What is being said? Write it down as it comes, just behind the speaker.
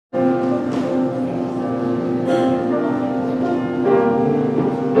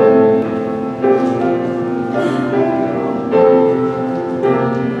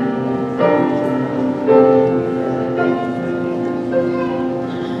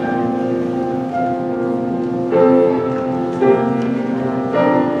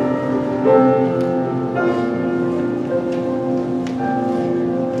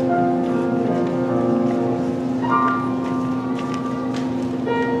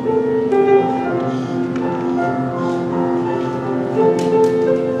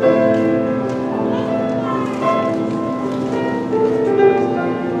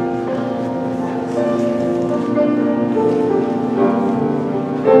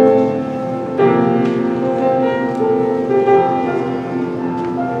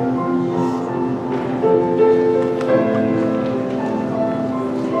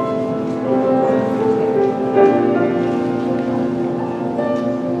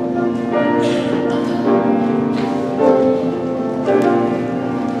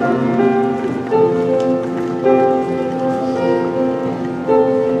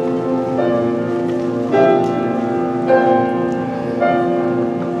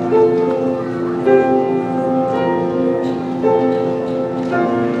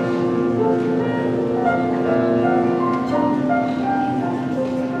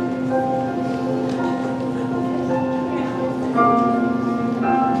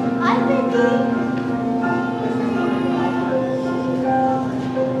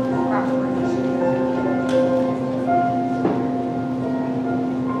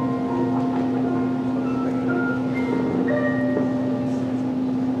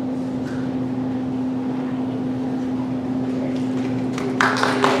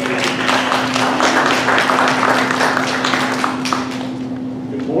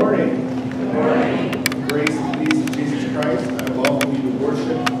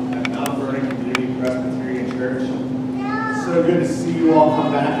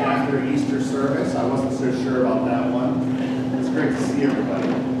after Easter service. I wasn't so sure about that one. It's great to see everybody.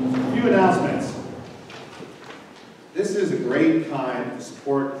 A few announcements. This is a great time to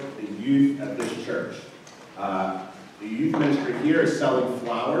support the youth at this church. The youth ministry here is selling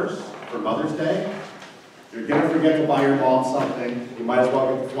flowers for Mother's Day. If you're going to forget to buy your mom something, you might as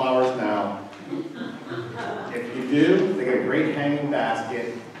well get the flowers now. If you do, they get a great hanging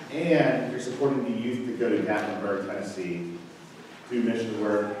basket, and you're supporting the youth to go to Gatlinburg, Tennessee, do mission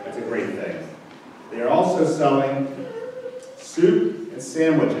work. That's a great thing. They are also selling soup and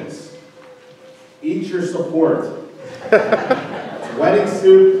sandwiches. Eat your support. It's wedding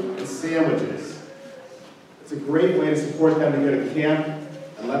soup and sandwiches. It's a great way to support them to go to camp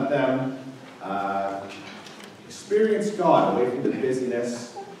and let them experience God away from the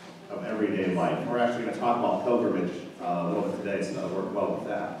busyness of everyday life. We're actually going to talk about pilgrimage a little bit today, so that'll work well with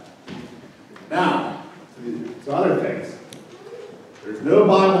that. Now, to other things. There's no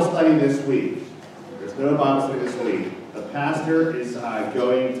Bible study this week. The pastor is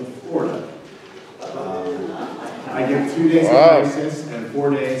going to Florida. I get 2 days of crisis and 4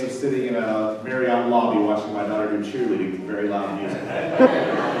 days of sitting in a Marriott lobby watching my daughter do cheerleading with very loud music.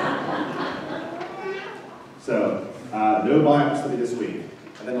 So, no Bible study this week.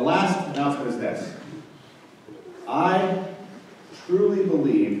 And then the last announcement is this. I truly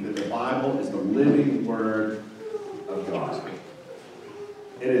believe that the Bible is the living Word of God.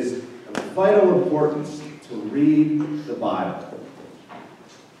 It is of vital importance to read the Bible.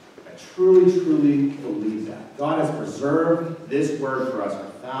 I truly, truly believe that. God has preserved this Word for us for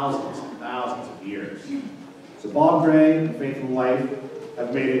thousands and thousands of years. So Bob Gray and Faithful Life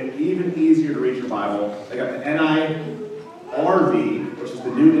have made it even easier to read your Bible. They got the NIRV, which is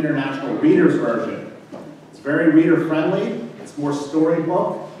the New International Reader's Version. It's very reader-friendly. It's more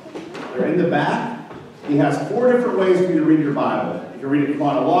storybook. They're in the back. He has 4 different ways for you to read your Bible. You can read it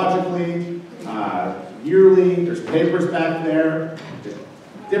chronologically, yearly. There's papers back there. There's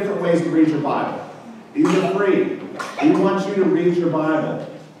different ways to read your Bible. These are free. We want you to read your Bible.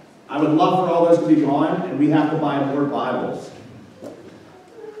 I would love for all those to be gone, and we have to buy more Bibles.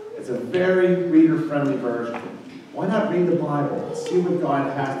 It's a very reader-friendly version. Why not read the Bible and see what God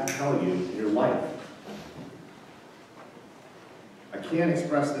has to tell you in your life? I can't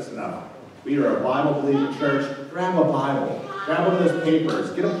express this enough. We are a Bible-believing church. Grab a Bible. Grab one of those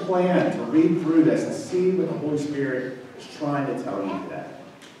papers. Get a plan to read through this and see what the Holy Spirit is trying to tell you today.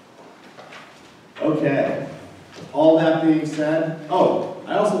 Okay. All that being said, I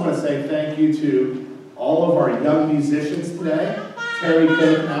also want to say thank you to all of our young musicians today. Terri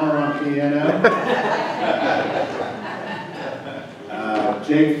Cochenour on piano.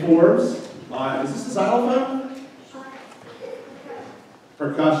 Jake Forbes. Is this a xylophone?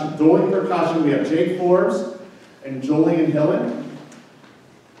 Percussion. Dueling percussion. We have Jake Forbes and Julien Huellen.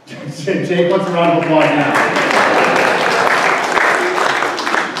 Jake wants a round of applause now.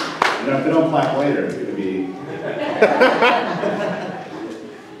 You know, if they don't clap later, it's going to be...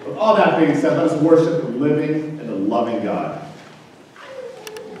 With all that being said, let us worship the living and the loving God.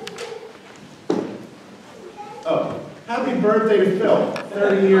 Oh, happy birthday to Phil,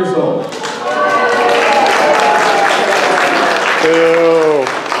 30 years old. Phil.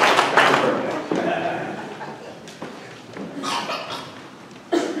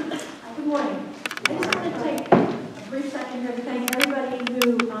 Good morning. I just wanted to take a brief second here to thank everybody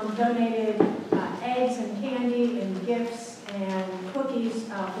who donated eggs and candy and gifts and cookies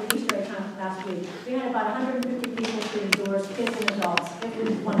for Easter egg hunt last week. We had about 150 people through the doors, kids and adults. It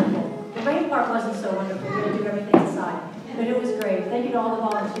was wonderful. The rain part wasn't so wonderful. We had to do everything inside. But it was great. Thank you to all the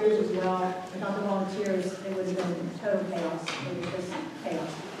volunteers as well. Without the volunteers, it would have been total chaos. It was just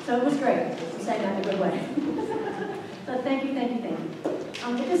chaos. So it was great. To say that in a good way. So thank you, thank you, thank you.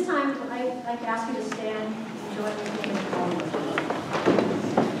 At this time, I'd like to ask you to stand and join me in the call.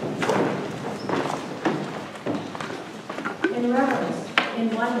 In reverence, in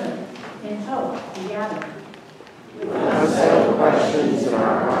wonder, in hope, we gather. With Unsettled questions in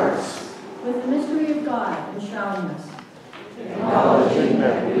our hearts. With the mystery of God enshrouding us. Acknowledging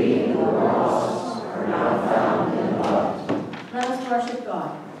that we who are lost are now found and loved. Let us worship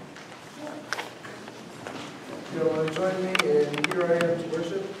God. You'll want to join me in Here I Am to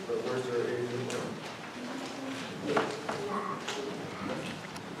Worship, but words are in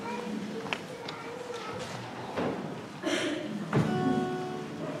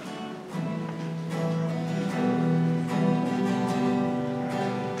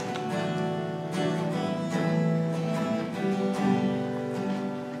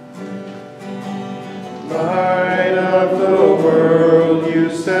Light of the world, you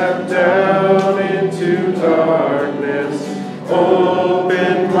step down into darkness,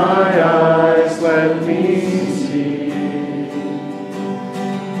 open my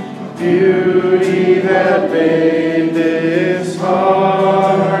that made this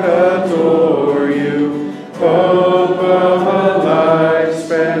heart adore you, hope of a life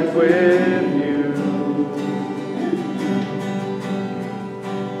spent with you.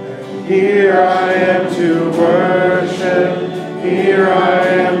 And here I am to worship, here I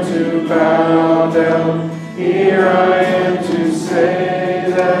am to bow down, here I am to say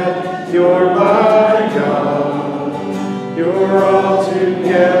that you're my God. You're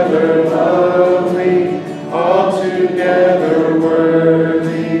altogether lovely, altogether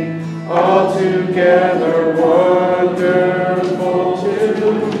worthy, altogether wonderful to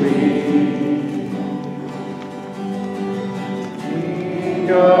me. King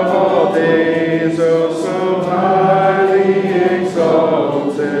of all days, oh so highly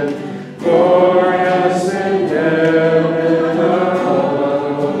exalted, glorious in heaven above.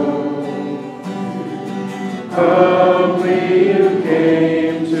 Humbly you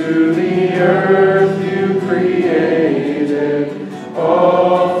came to the earth you created,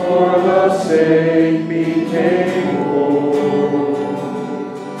 all for love's sake became poor.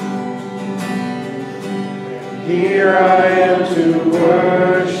 Here I am to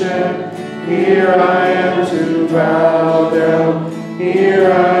worship, here I am to bow down,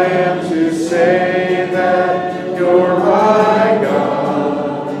 here I am to say that you're my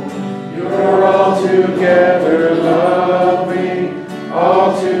God. You're altogether lovely,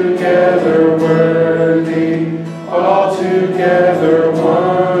 altogether worthy, altogether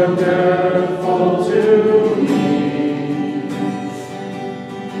wonderful to me.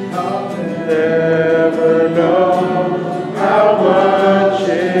 I'll never know how much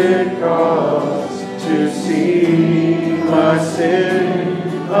it costs to see my sin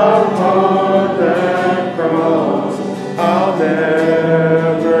upon that cross. I'll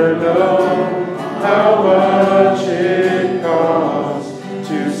never know how much it costs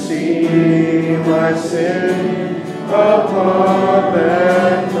to see my sin upon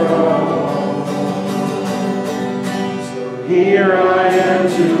that cross. So here I am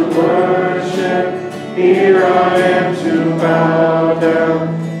to worship, here I am to bow down,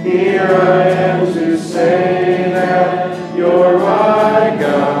 here I am to say that you're my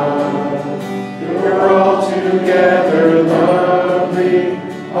God. You're altogether lovely,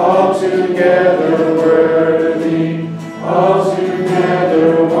 altogether worthy,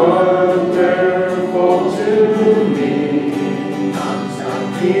 altogether wonderful to me.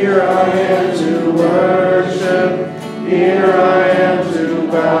 Here I am to worship, here I am to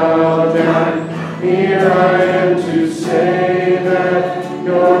bow down, here I am to say that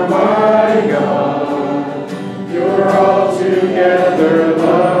you're my God. You're altogether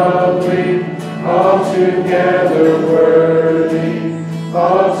lovely, altogether worthy,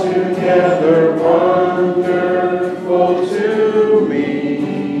 altogether wonderful to me.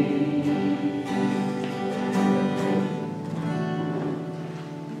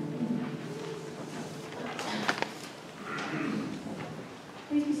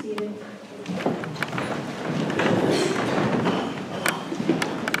 Please be seated.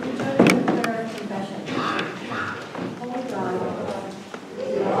 We turn to the prayer of confession. Holy God, we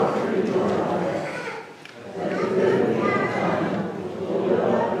offer you your life.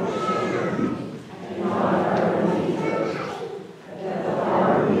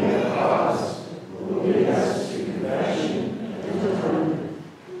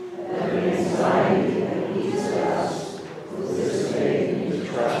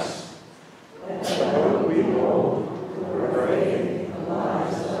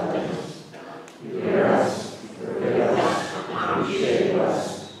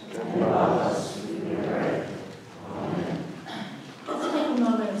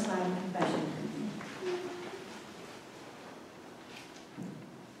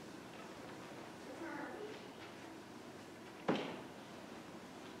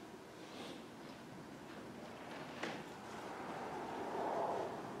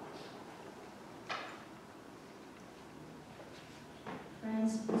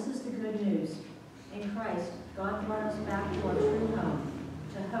 Friends, this is the good news. In Christ, God brought us back to our true home,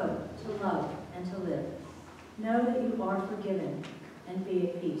 to hope, to love, and to live. Know that you are forgiven, and be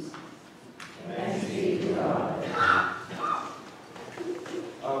at peace. Thanks be to God.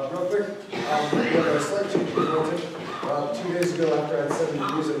 Real quick, we have a slight change in voltage. 2 days ago, after I had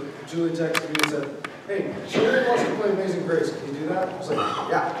 7 music, Julie texted me and said, "Hey, Julien wants to play Amazing Grace. Can you do that?" I was like,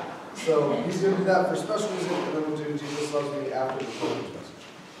 "Yeah." So he's going to do that for special music, and then we'll do Jesus Loves Me after the children's message.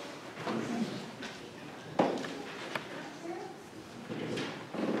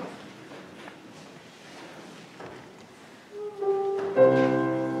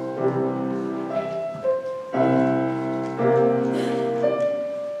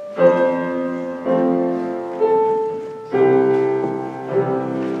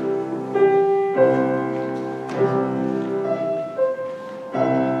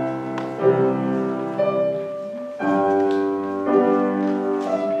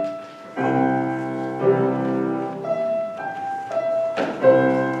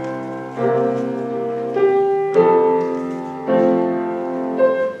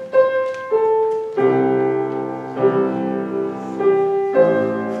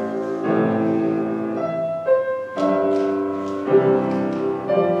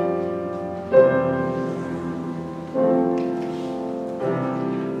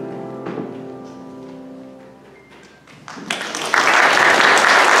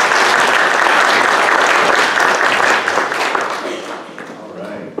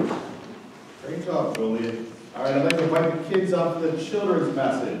 Good job, Julien. All right, I'd like to invite the kids up for the children's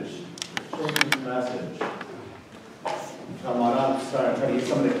message. Children's message. Come on up. Sorry, I'm trying to eat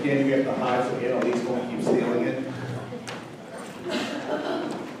some of the candy we have to hide so Annalise won't keep stealing it.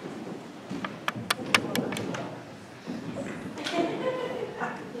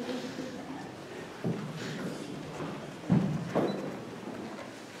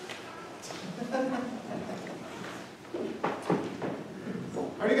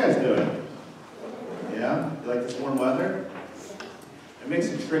 How are you guys doing? Yeah? You like this warm weather? It makes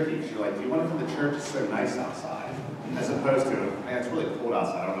it tricky. You're like, do you want to come to church? It's so nice outside. As opposed to, man, it's really cold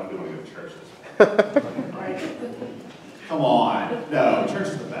outside. I don't know if we want to go to church this week. Come on. No, church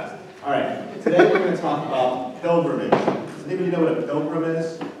is the best. All right. Today we're going to talk about pilgrimage. Does anybody know what a pilgrim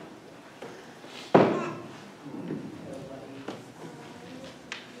is?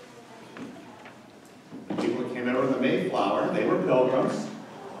 The people that came over in the Mayflower, they were pilgrims.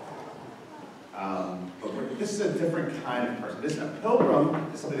 This is a different kind of person. A pilgrim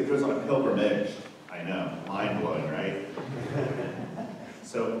is somebody that goes on a pilgrimage. I know, mind-blowing, right?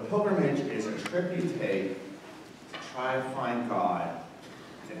 So a pilgrimage is a trip you take to try to find God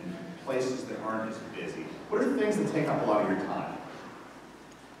in places that aren't as busy. What are things that take up a lot of your time?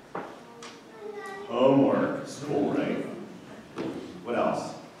 Homework, school, right? What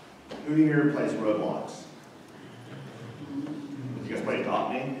else? Who here plays roadblocks? Did you guys play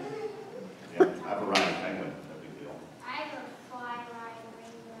Adopt Me? Yeah, I have a riding penguin. No big deal. I have a fly riding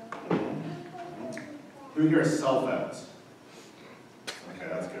rainbow. Who here has cell phones? Okay,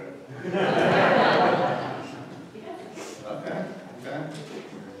 that's good. Okay.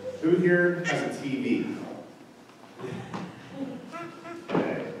 Who here has a TV?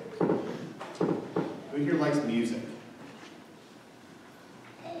 Okay. Who here likes music?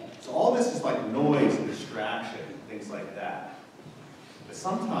 So all this is like noise and distraction, things like that. But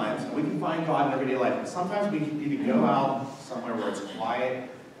sometimes, we can find God in everyday life, but sometimes we need to go out somewhere where it's quiet,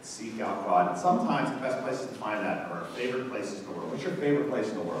 seek out God. And sometimes the best places to find that are our favorite places in the world. What's your favorite place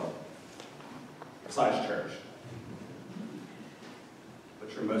in the world? Besides church.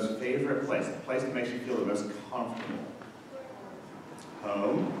 What's your most favorite place? The place that makes you feel the most comfortable?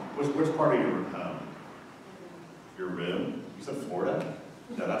 Home? Which part of your room? Home? Your room? You said Florida?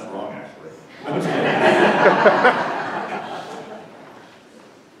 No, that's wrong, actually.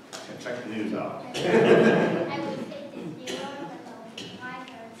 Check the news out. I would say the 0, but my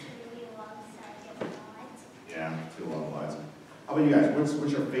parents really long side of God. Yeah, 2 long lines. How about you guys?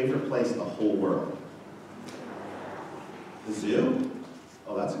 What's your favorite place in the whole world? The zoo?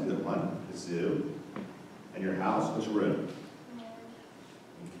 Oh, that's a good one. The zoo. And your house? Which room?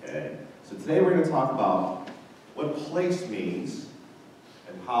 Okay. So today we're going to talk about what place means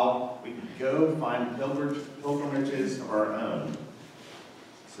and how we can go find pilgrimages of our own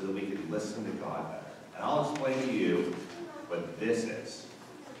so that we can listen to God better. And I'll explain to you what this is.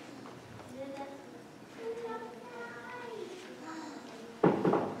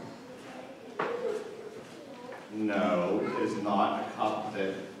 No, it is not a cup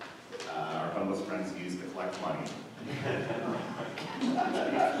that our homeless friends use to collect money.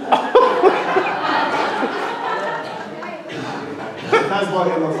 Sometimes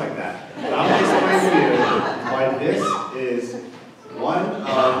it looks like that. But I'm going to explain to you why this is one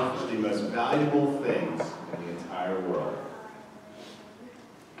of the most valuable things in the entire world.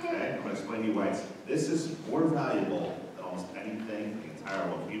 Okay? I'm going to explain to you why this is more valuable than almost anything in the entire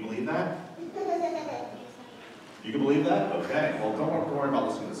world. Can you believe that? You can believe that? Okay. Well, don't worry about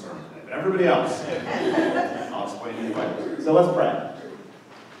listening to the sermon today. But everybody else, I'll explain to you why. So let's pray.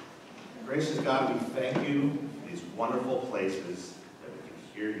 Gracious God, we thank you for these wonderful places that we can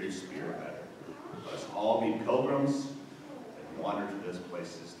hear your Spirit better. Let us all be pilgrims and wander to those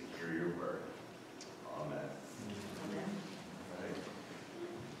places to hear your word. Amen. Right.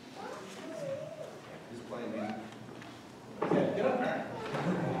 Who's playing music? Okay, get up there.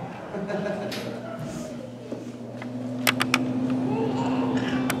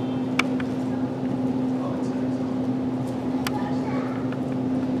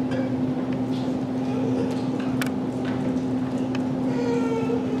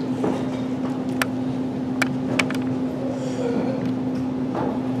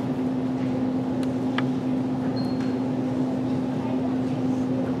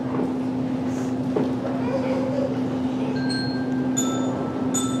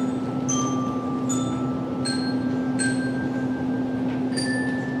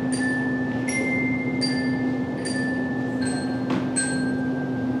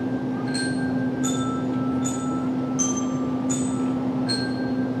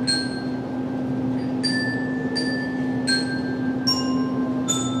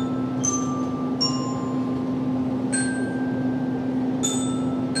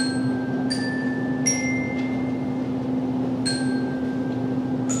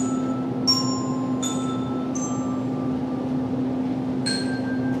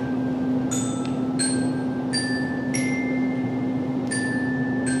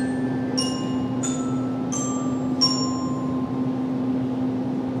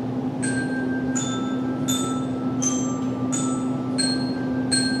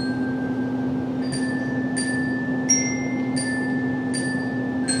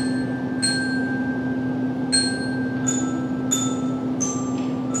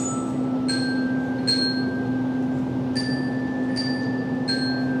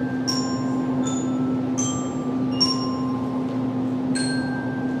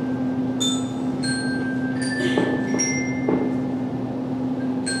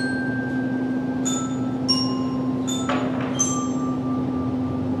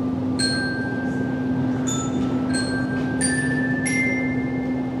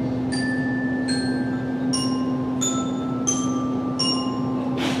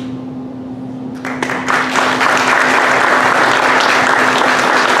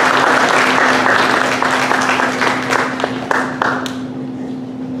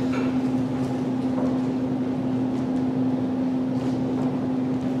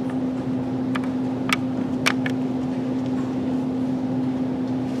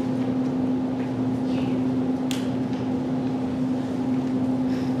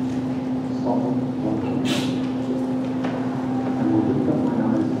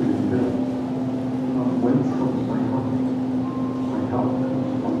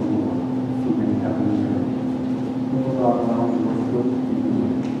 will be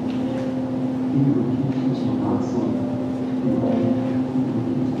delivered. He who keeps his will not slumber. Behold, he who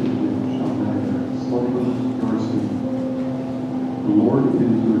keeps his will shall neither slumber nor sleep. The Lord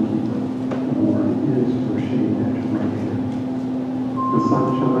is your keeper. The Lord is your shade at your right hand. The sun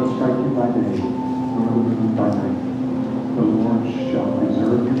shall not strike you by day, nor the moon by night. The Lord shall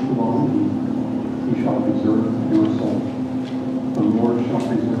preserve you from all evil. He shall preserve your soul. The Lord shall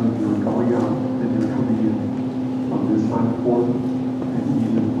preserve your going out and your coming in, from this time forth and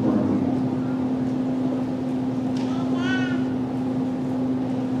even forevermore.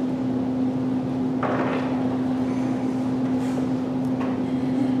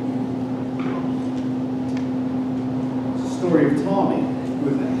 Story of Tommy, who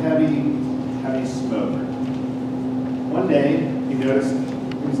was a heavy smoker. One day, he noticed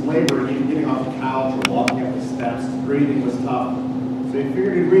he was laboring, even getting off the couch or walking up the steps. His breathing was tough, so he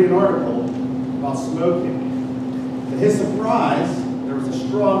figured he'd read an article about smoking. To his surprise, there was a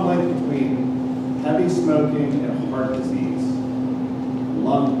strong link between heavy smoking and heart disease,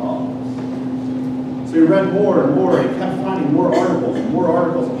 lung problems. So he read more and more, and he kept finding more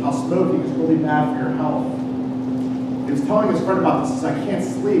articles of how smoking is really bad for your health. He was telling his friend about this. He says, I can't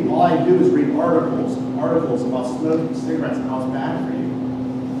sleep. All I do is read articles about smoking cigarettes and how it's bad for you.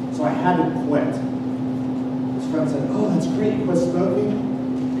 So I had to quit. His friend said, oh, that's great. You quit smoking?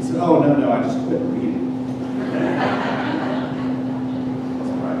 He said, oh, no, I just quit reading.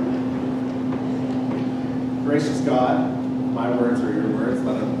 That's right. Gracious God, my words are your words.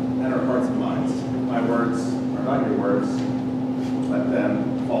 Let them enter our hearts and minds. My words are not your words. Let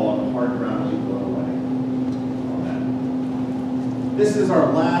them fall on hard ground and be blown away. This is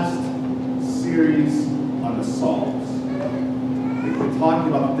our last series on the Psalms. We've been talking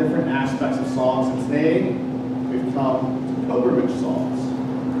about the different aspects of Psalms, and today we've come to pilgrimage Psalms.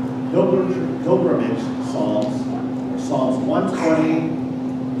 Pilgrimage Psalms are Psalms 120 to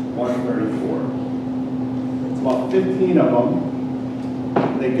 134. It's about 15 of them.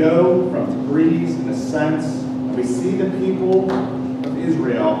 They go from degrees and ascents, and we see the people of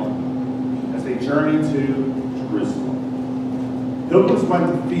Israel as they journey to Jerusalem. Pilgrims went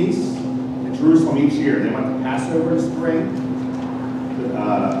to feasts in Jerusalem each year. They went to Passover in spring,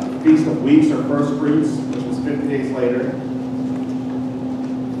 the Feast of Weeks or First Fruits, which was 50 days later,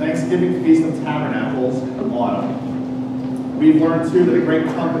 Thanksgiving Feast of Tabernacles in the autumn. We've learned too that a great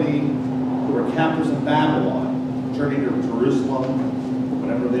company who were captors in Babylon journeyed to Jerusalem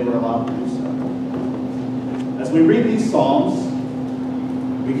whenever they were allowed to do so. As we read these Psalms,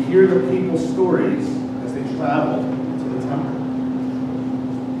 we hear the people's stories as they travel to the temple.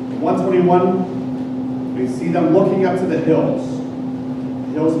 121, we see them looking up to the hills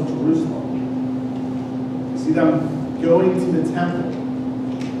of Jerusalem. We see them going to the temple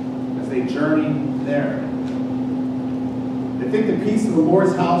as they journey there. They think the peace of the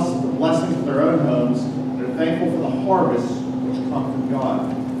Lord's house, the blessings of their own homes, they're thankful for the harvest which come from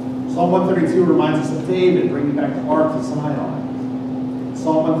God. Psalm 132 reminds us of David bringing back the ark to Zion.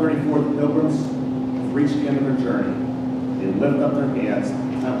 Psalm 134, the pilgrims have reached the end of their journey. They lift up their hands to the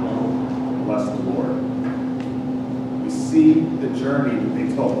temple and bless the Lord. We see the journey that they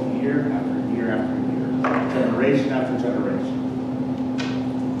took year after year after year, generation after generation.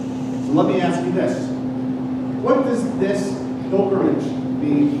 So let me ask you this. What does this pilgrimage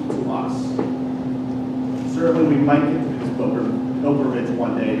mean to us? Certainly we might get to this pilgrimage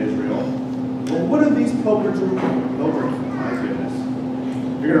one day in Israel. But what are these pilgrims? My goodness.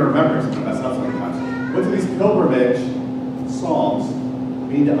 You're going to remember it, so that's not sometimes. What do these pilgrimage Psalms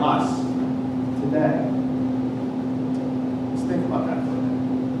mean to us today? Let's think about that for a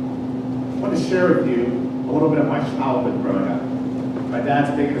minute. I want to share with you a little bit of my childhood growing up. My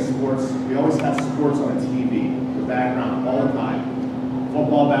dad's big into sports. We always had sports on a TV, the background all the time.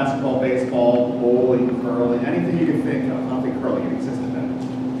 Football, basketball, baseball, bowling, curling, anything you can think of. I don't think curling existed then.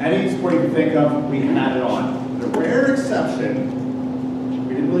 Any sport you can think of, we had it on. The rare exception,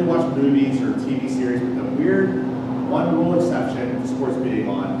 we didn't really watch movies or TV series, but the weird one rule exception of sports being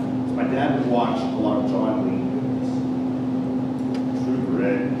on is my dad would watch a lot of John Lee movies. True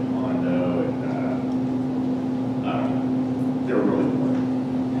Grit, Mondo, and I don't know. They were really boring.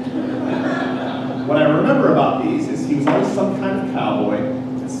 What I remember about these is he was always some kind of cowboy,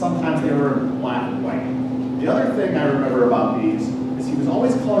 and sometimes they were in black and white. The other thing I remember about these is he was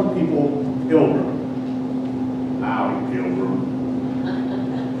always calling people pilgrim. Howdy, pilgrim.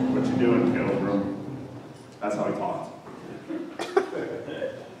 What you doing, pilgrim? That's how he talked.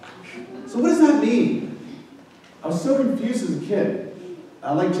 So what does that mean? I was so confused as a kid.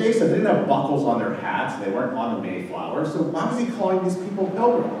 Like Jay said, they didn't have buckles on their hats. They weren't on the Mayflower. So why was he calling these people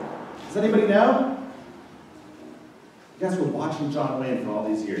pilgrim? Does anybody know? You guys were watching John Wayne for all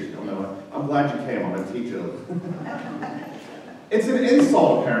these years. You don't know what? I'm glad you came. I'm going to teach you. It's an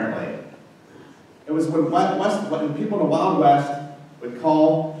insult, apparently. It was when people in the Wild West would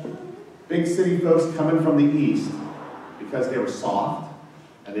call big city folks coming from the east because they were soft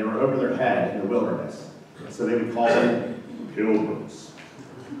and they were over their head in the wilderness. So they would call them pilgrims.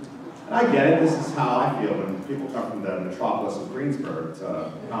 And I get it. This is how I feel when people come from the metropolis of Greensburg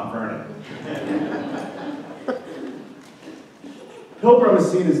to Mount Vernon. Pilgrim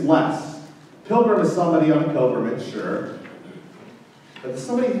is seen as less. Pilgrim is somebody on a pilgrimage, sure. But it's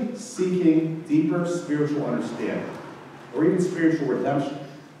somebody seeking deeper spiritual understanding, or even spiritual redemption.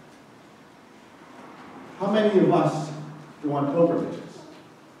 How many of us go on pilgrimages?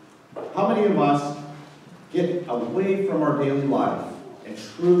 How many of us get away from our daily life and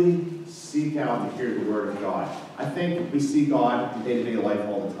truly seek out to hear the Word of God? I think we see God in day-to-day life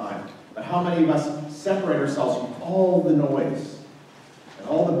all the time. But how many of us separate ourselves from all the noise and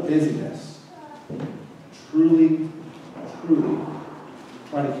all the busyness, truly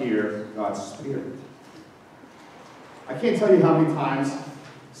try to hear God's Spirit? I can't tell you how many times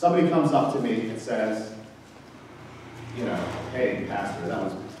somebody comes up to me and says, you know, hey, Pastor, that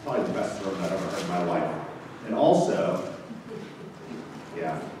was probably the best sermon I've ever heard in my life. And also,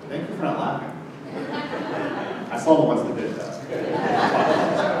 yeah, thank you for not laughing. I saw the ones that did that.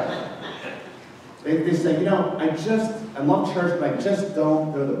 They say, you know, I love church, but I just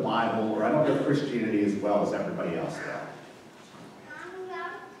don't know the Bible, or I don't know Christianity as well as everybody else does.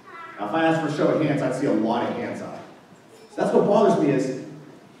 Now, if I ask for a show of hands, I'd see a lot of hands up. So that's what bothers me is,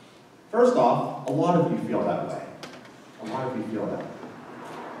 first off, a lot of you feel that way. A lot of you feel that way.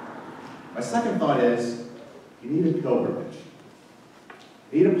 My second thought is, you need a pilgrimage.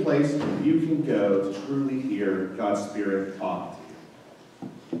 You need a place where you can go to truly hear God's Spirit talk to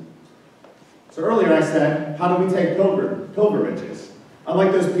you. So earlier I said, how do we take pilgrimages?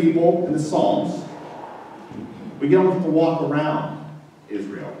 Unlike those people in the Psalms, we don't have to walk around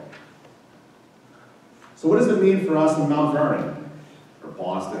Israel. So what does it mean for us in Mount Vernon, or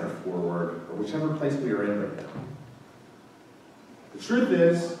Boston, or Forward, or whichever place we are in right now? The truth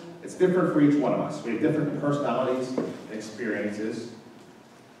is, it's different for each one of us. We have different personalities and experiences.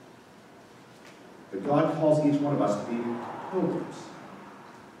 But God calls each one of us to be pilgrims.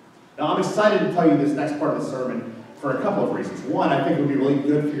 Now, I'm excited to tell you this next part of the sermon for a couple of reasons. One, I think it would be really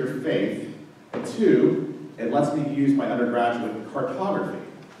good for your faith. And two, it lets me use my undergraduate cartography.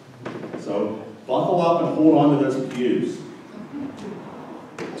 So, buckle up and hold on to those pews.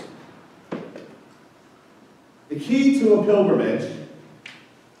 The key to a pilgrimage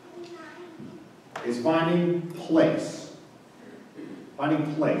is finding place.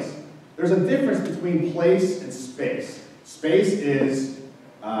 Finding place. There's a difference between place and space. Space is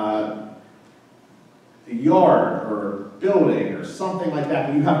the yard or building or something like that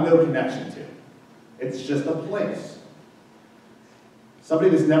that you have no connection to. It's just a place.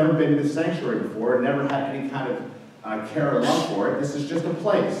 Somebody that's never been to the sanctuary before, never had any kind of care or love for it, this is just a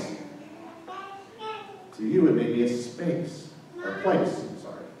place. To you, it may be a space, or a place, I'm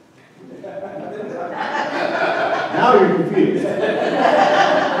sorry. Now you're confused.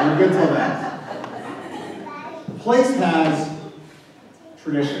 You're good till then. Place has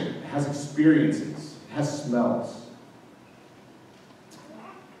tradition, it has experiences, it has smells.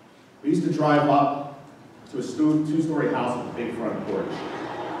 We used to drive up to a two-story house with a big front porch.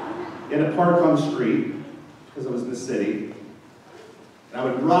 You had to park on the street, because it was in the city. And I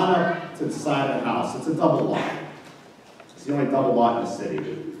would run up to the side of the house. It's a double lot. It's the only double lot in the city.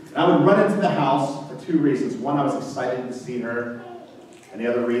 And I would run into the house for two reasons. One, I was excited to see her. And the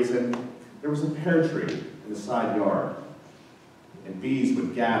other reason, there was a pear tree in the side yard. And bees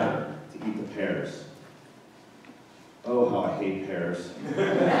would gather to eat the pears. Oh, how I hate pears.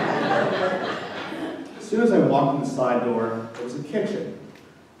 As soon as I walked in the side door, there was a kitchen.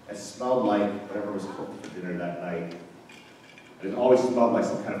 It smelled like whatever was cooked for dinner that night. And it always smelled like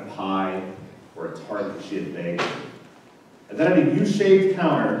some kind of pie or a tart that she had baked. And then at a U-shaped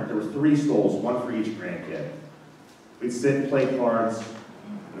counter, there were 3 stools, one for each grandkid. We'd sit and play cards,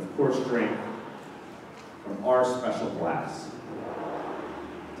 and of course drink from our special glass.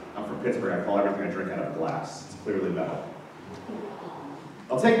 I'm from Pittsburgh, I call everything I drink out of a glass. It's clearly metal.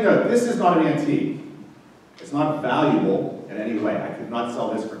 I'll take note, this is not an antique. It's not valuable in any way. I could not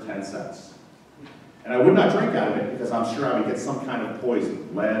sell this for 10 cents. And I would not drink out of it because I'm sure I would get some kind of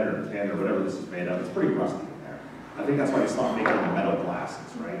poison, lead or tin or whatever this is made of. It's pretty rusty in there. I think that's why they stopped making the metal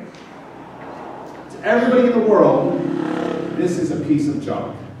glasses, right? To everybody in the world, this is a piece of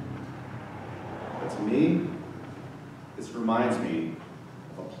junk. But to me, this reminds me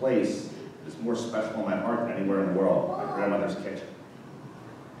of a place that is more special in my heart than anywhere in the world. My grandmother's kitchen.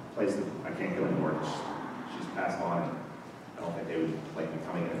 A place that I can't go anymore. She's passed on, and I don't think they would like me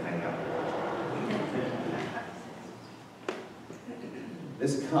coming in and hanging out there.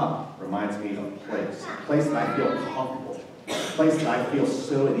 This cup reminds me of a place that I feel comfortable, a place that I feel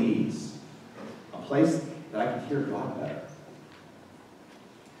so at ease, a place that I can hear God better.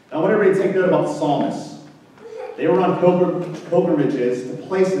 Now I want everybody to take note about the psalmists. They were on pilgrimages to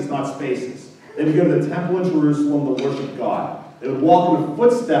places, not spaces. They would go to the temple in Jerusalem to worship God. They would walk in the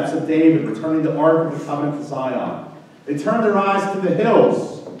footsteps of David, returning the Ark of the Covenant to Zion. They turned their eyes to the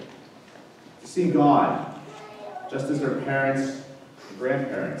hills to see God, just as their parents and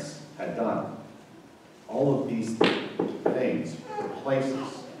grandparents had done. All of these things were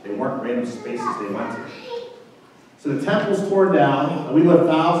places. They weren't random spaces they went to. So the temple's torn down, and we live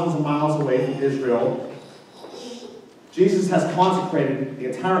thousands of miles away from Israel. Jesus has consecrated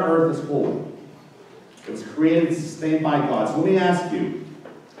the entire earth as holy. It was created and sustained by God. So let me ask you,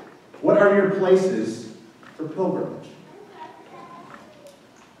 what are your places for pilgrimage?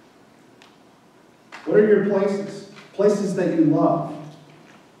 What are your places? Places that you love.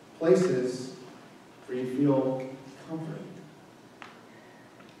 Places where you feel comfort.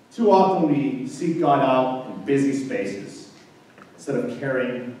 Too often we seek God out in busy spaces instead of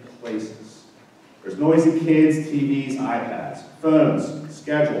caring places. There's noisy kids, TVs, iPads, phones,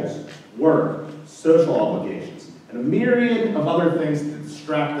 schedules, work, social obligations, and a myriad of other things that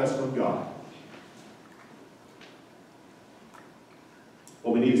distract us from God.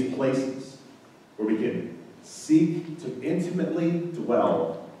 What we need is places where we can seek to intimately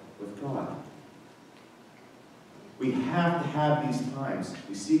dwell with God. We have to have these times.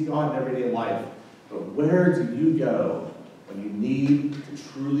 We see God in everyday life, but where do you go when you need to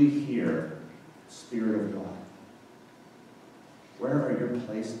truly hear the Spirit of God? Where are your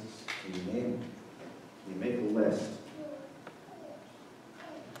places? Can you name them? Can you make a list?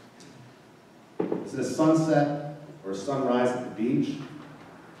 Is it a sunset or a sunrise at the beach?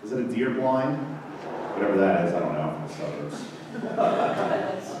 Is it a deer blind? Whatever that is, I don't know, I'm from the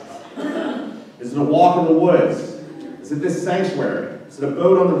suburbs. Is it a walk in the woods? Is it this sanctuary? Is it a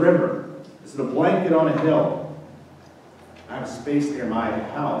boat on the river? Is it a blanket on a hill? I have a space near my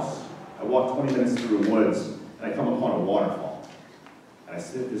house. I walk 20 minutes through the woods, and I come upon a waterfall. And I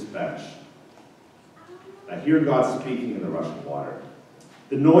sit at this bench. And I hear God speaking in the rushing water.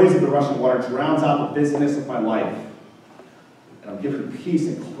 The noise of the rushing water drowns out the busyness of my life. And I'm given peace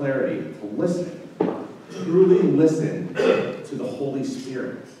and clarity to listen, truly listen to the Holy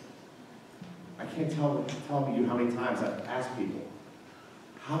Spirit. I can't tell you how many times I've asked people,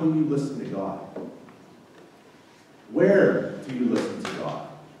 how do you listen to God? Where do you listen to God?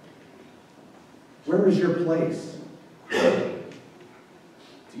 Where is your place?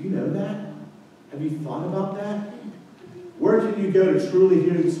 Do you know that? Have you thought about that? Where can you go to truly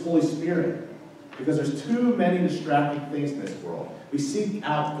hear this Holy Spirit? Because there's too many distracting things in this world. We seek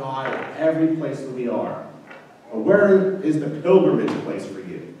out God at every place that we are. But where is the pilgrimage place for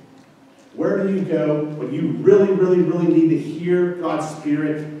you? Where do you go when you really, really, really need to hear God's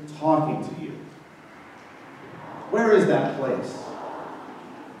Spirit talking to you? Where is that place?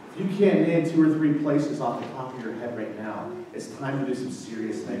 If you can't name 2 or 3 places off the top of your head right now, it's time to do some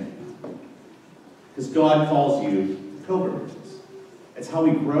serious thinking. Because God calls you to pilgrimages. It's how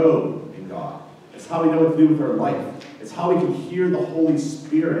we grow in God. It's how we know what to do with our life. It's how we can hear the Holy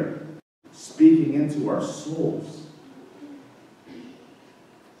Spirit speaking into our souls.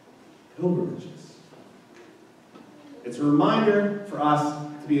 Pilgrimages. It's a reminder for us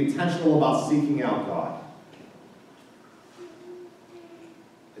to be intentional about seeking out God.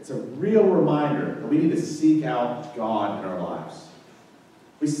 It's a real reminder that we need to seek out God in our lives.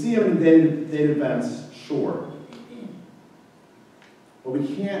 We see Him in day-to-day events, sure. But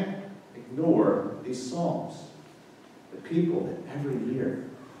we can't ignore these Psalms. The people that every year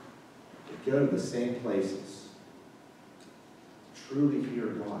that go to the same places to truly hear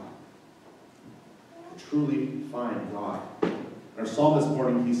God, to truly find God. In our psalm this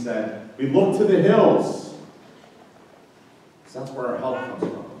morning, he said, we look to the hills, because that's where our help comes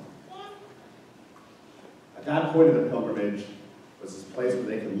from. At that point of the pilgrimage was this place where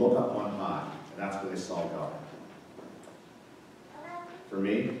they could look up on high, and that's where they saw God. For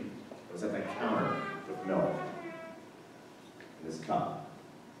me, it was at that counter with milk in this cup.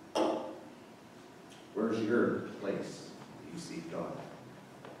 Where's your place that you seek God?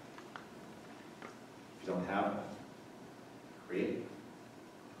 If you don't have it, create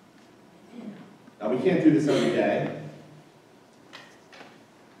it. Now, we can't do this every day,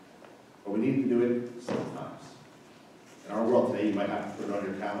 but we need to do it sometimes. In our world today, you might have to put it on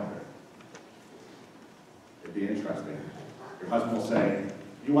your calendar. It'd be interesting. Your husband will say,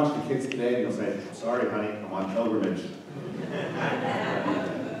 you watch the kids today? And you'll say, sorry, honey, I'm on pilgrimage.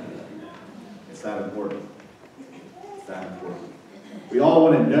 It's that important. It's that important. We all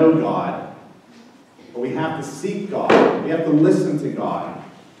want to know God, but we have to seek God. We have to listen to God.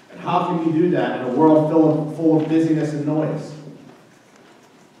 And how can we do that in a world full of busyness and noise?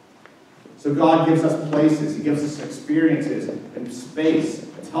 So God gives us places. He gives us experiences and space.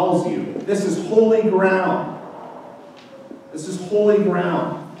 It tells you, this is holy ground. This is holy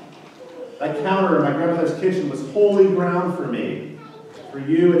ground. That counter in my grandmother's kitchen was holy ground for me. For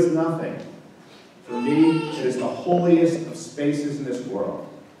you, it's nothing. For me, it is the holiest of spaces in this world.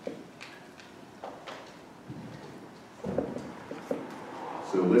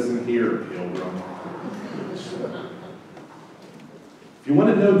 So listen here, pilgrim. If you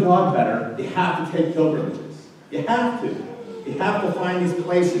want to know God better, you have to take pilgrimages. You have to. You have to find these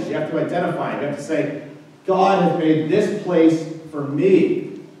places. You have to identify them. You have to say, God has made this place for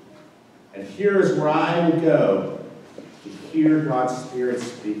me. And here is where I will go to hear God's Spirit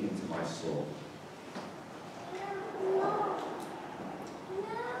speaking to my soul.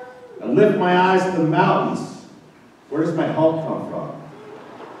 I lift my eyes to the mountains. Where does my help come from?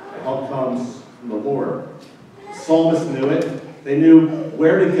 My help comes from the Lord. The psalmist knew it. They knew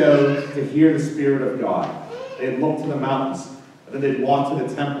where to go to hear the Spirit of God. They'd look to the mountains, and then they'd walk to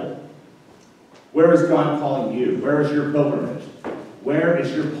the temple. Where is God calling you? Where is your pilgrimage? Where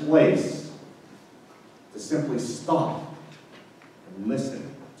is your place to simply stop and listen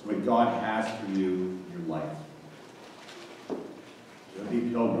to what God has for you in your life? You'll be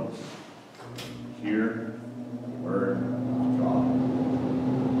pilgrims. Hear the word of God.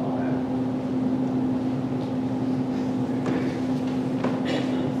 Amen.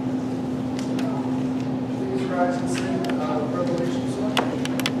 Please rise and sing Revelation song.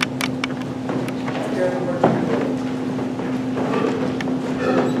 Together, Lord,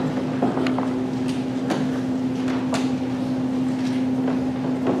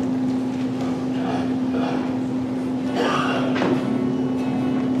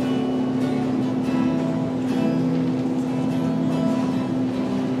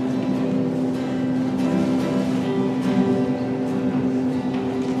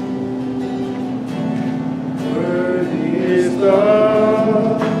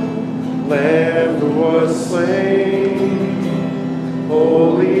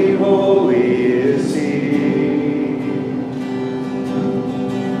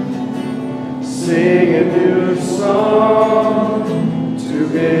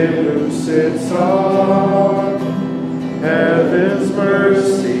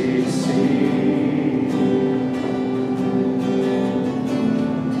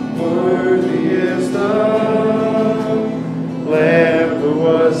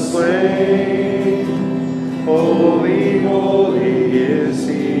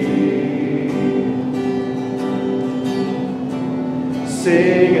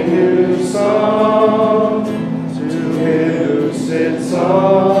 Sing a new song to him who sits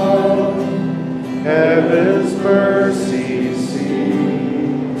on heaven's mercy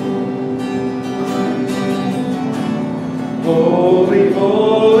seat. Holy,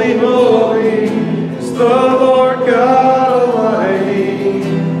 holy, holy is the Lord God Almighty,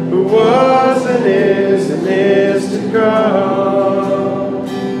 who was and is to come.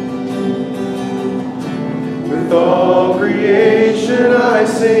 With all creation I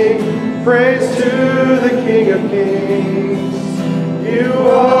sing praise to the King of Kings. You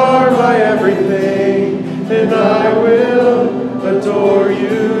are my everything, and I will adore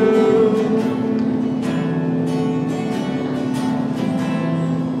you.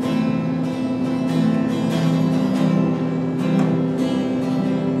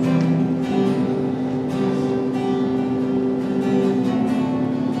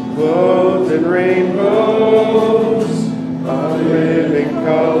 Clothed in rainbows, a living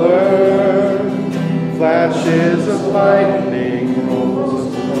color, flashes of lightning, rolls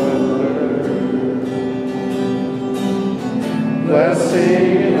of thunder.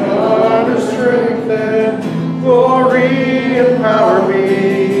 Blessing and honor, strength and glory and power be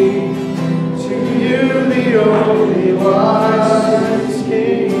to you, the only wise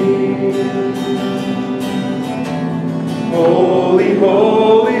King. Holy,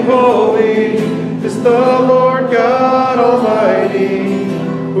 holy, holy is the Lord God Almighty,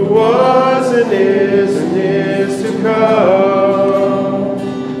 who was and is to come.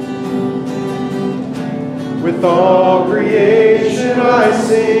 With all creation I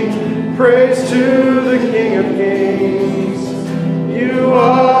sing praise to the King of Kings. You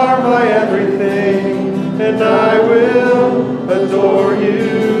are my everything, and I will adore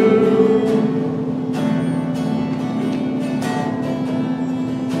you.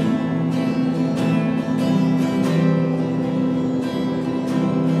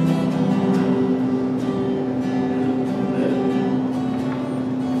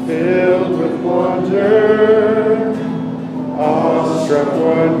 filled with wonder, awestruck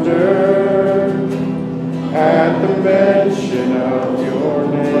wonder, at the mention of your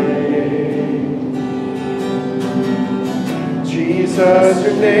name. Jesus,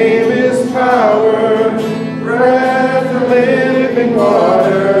 your name is power, breath of living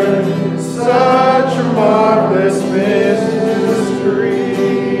water, such a marvelous mystery.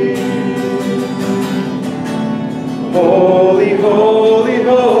 Holy, holy,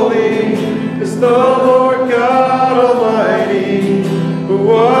 holy is the Lord God Almighty, who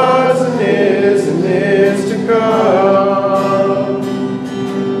was and is to come.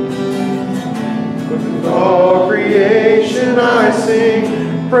 With all creation I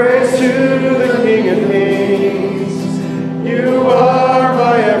sing praise to the King of Kings. You are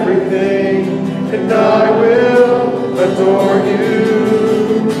my everything, and I will adore you.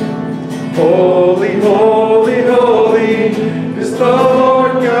 Holy, holy, holy is the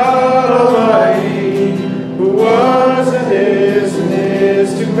Lord God Almighty, who was and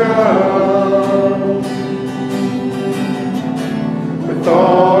is to come. With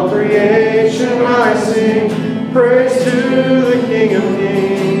all creation I sing praise to the King of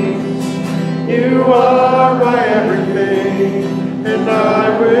Kings. You are my everything, and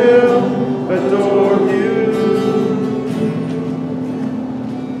I will adore you.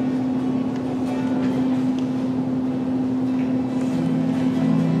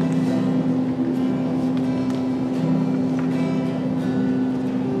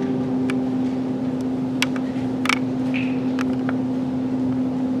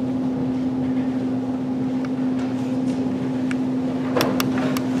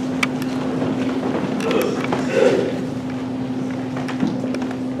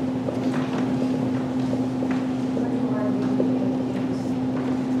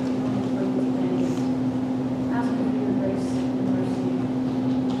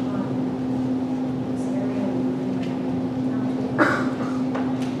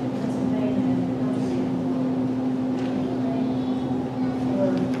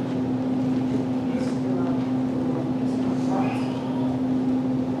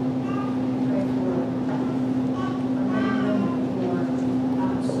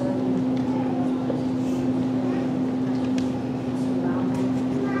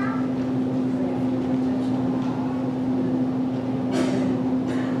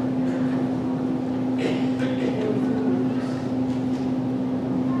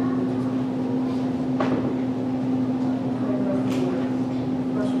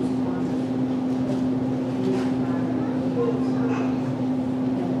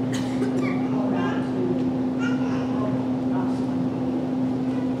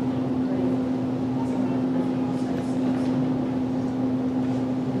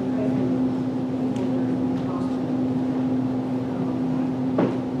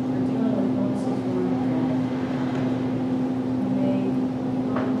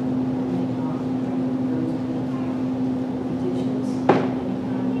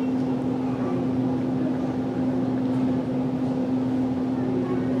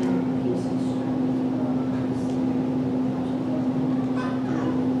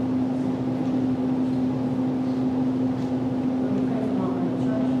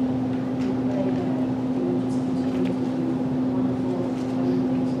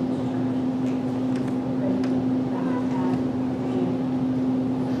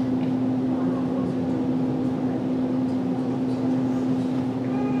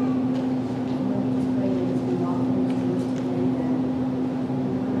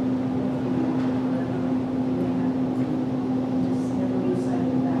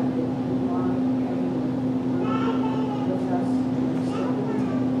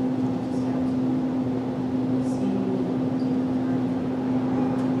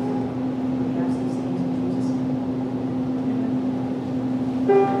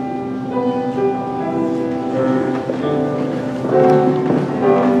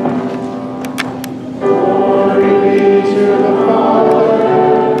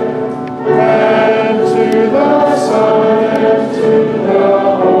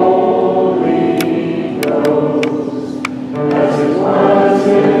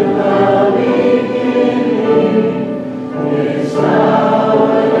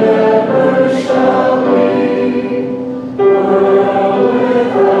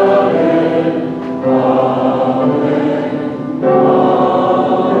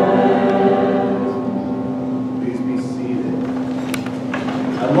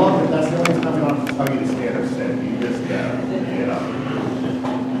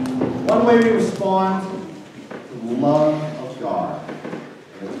 One way we respond to the love of God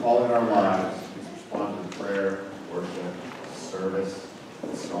and His call in our lives is respond to prayer, worship, service,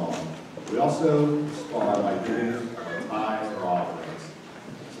 and song. We also respond by giving our tithes or offerings,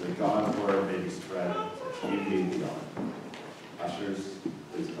 so that God's word may be spread to community and beyond. Ushers,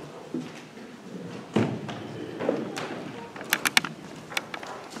 please come forward.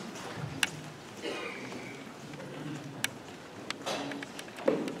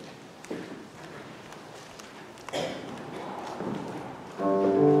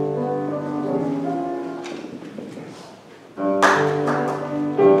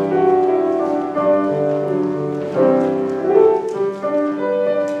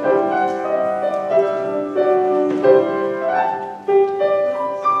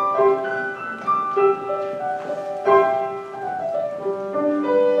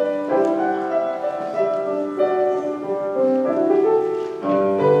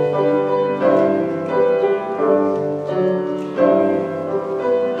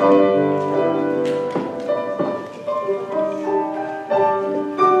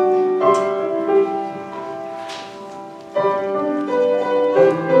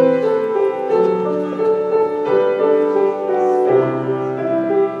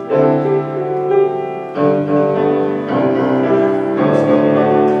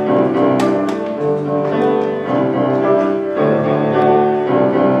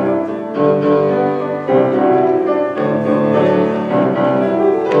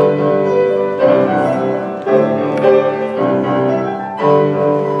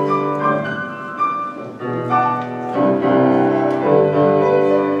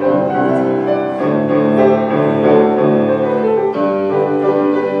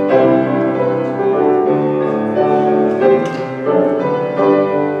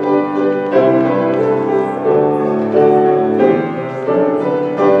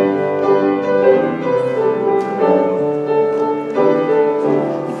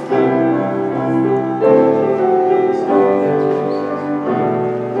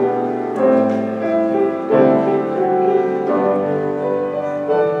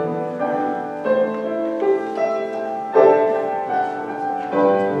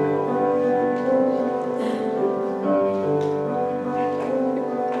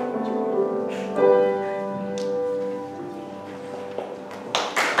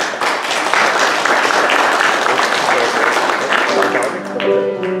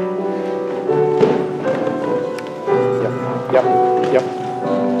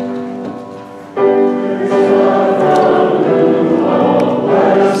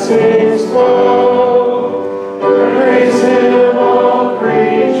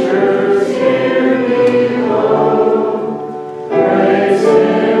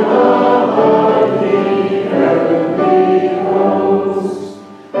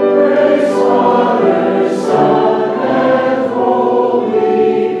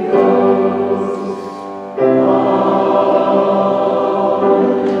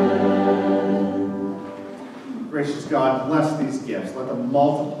 Gracious God, bless these gifts. Let them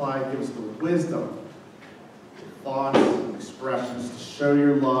multiply. Give us the wisdom, the thoughts, and expressions to show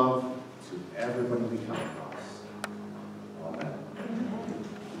your love to everybody we come across. Amen.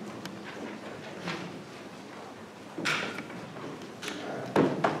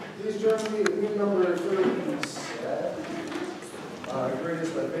 Please join me in number 37.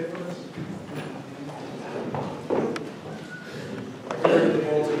 Greatest by faithfulness. I can read the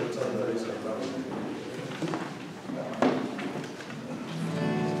bulletin at 10:37.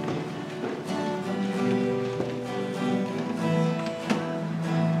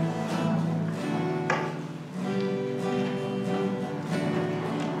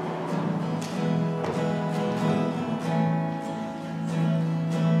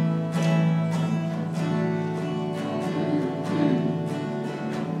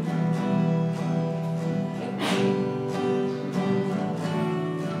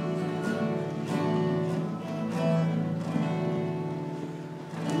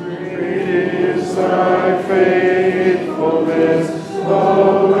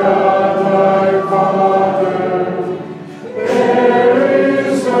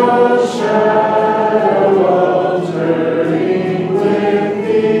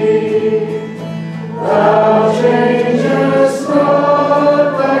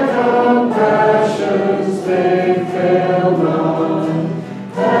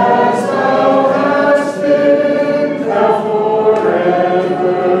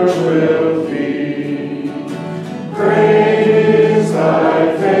 Great is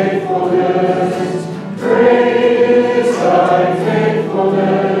thy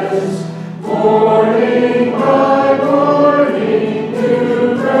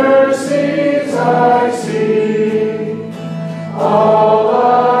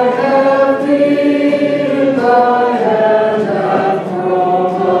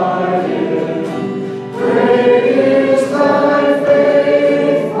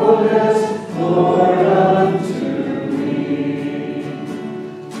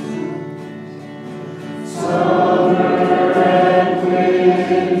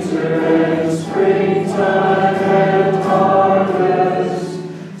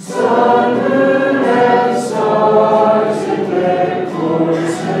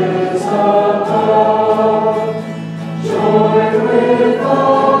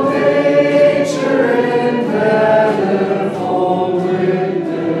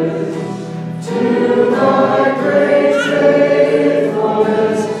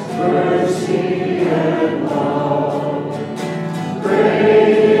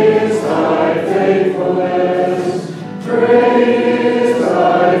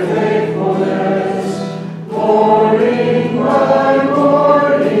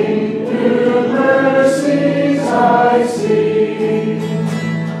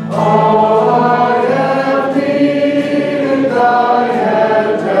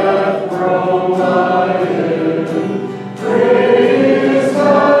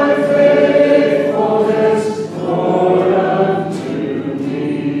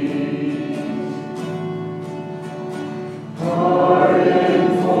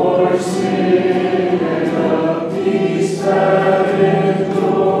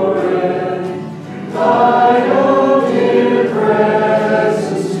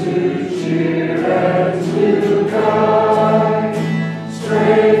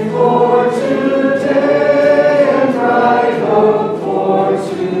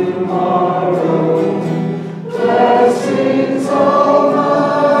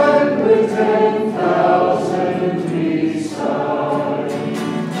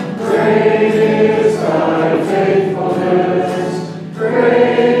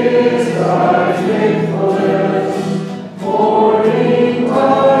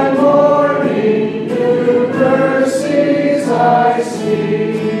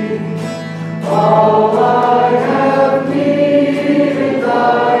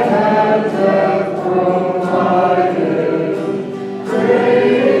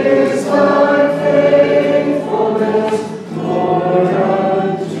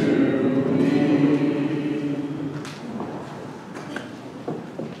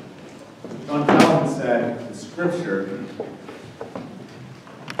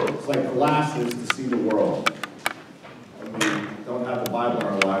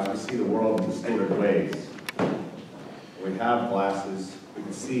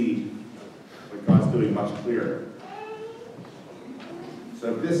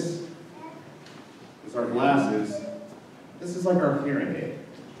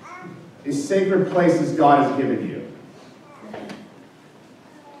Places God has given you.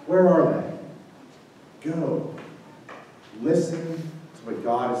 Where are they? Go. Listen to what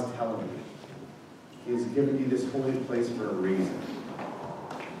God is telling you. He has given you this holy place for a reason.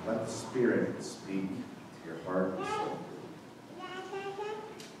 Let the Spirit speak to your heart and soul.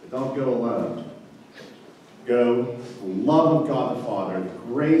 But don't go alone. Go with the love of God the Father, the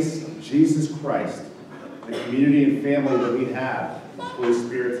grace of Jesus Christ, the community and family that we have, the Holy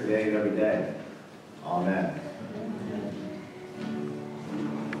Spirit today and every day. Amen.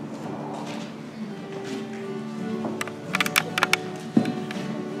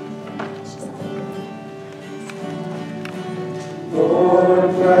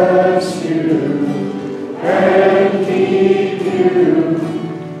 Lord bless you and keep you,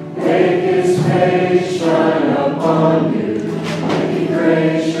 make His face shine upon you, and be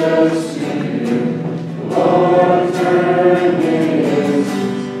gracious to you. Lord turn His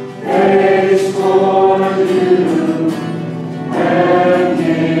face toward you and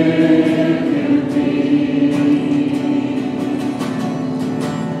give you peace.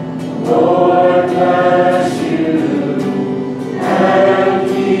 Lord bless you and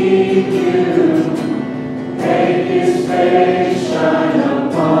keep you, make His face shine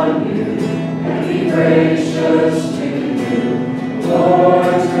upon you, and be gracious to you. Lord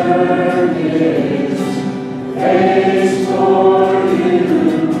turn His face toward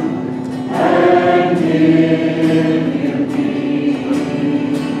you and give you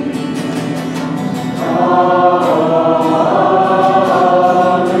peace.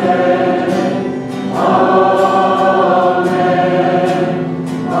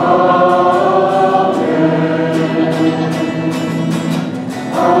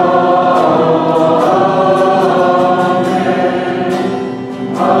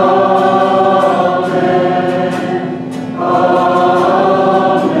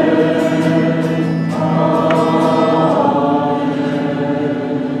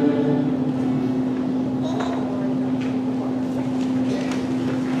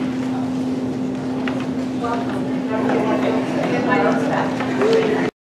 Welcome.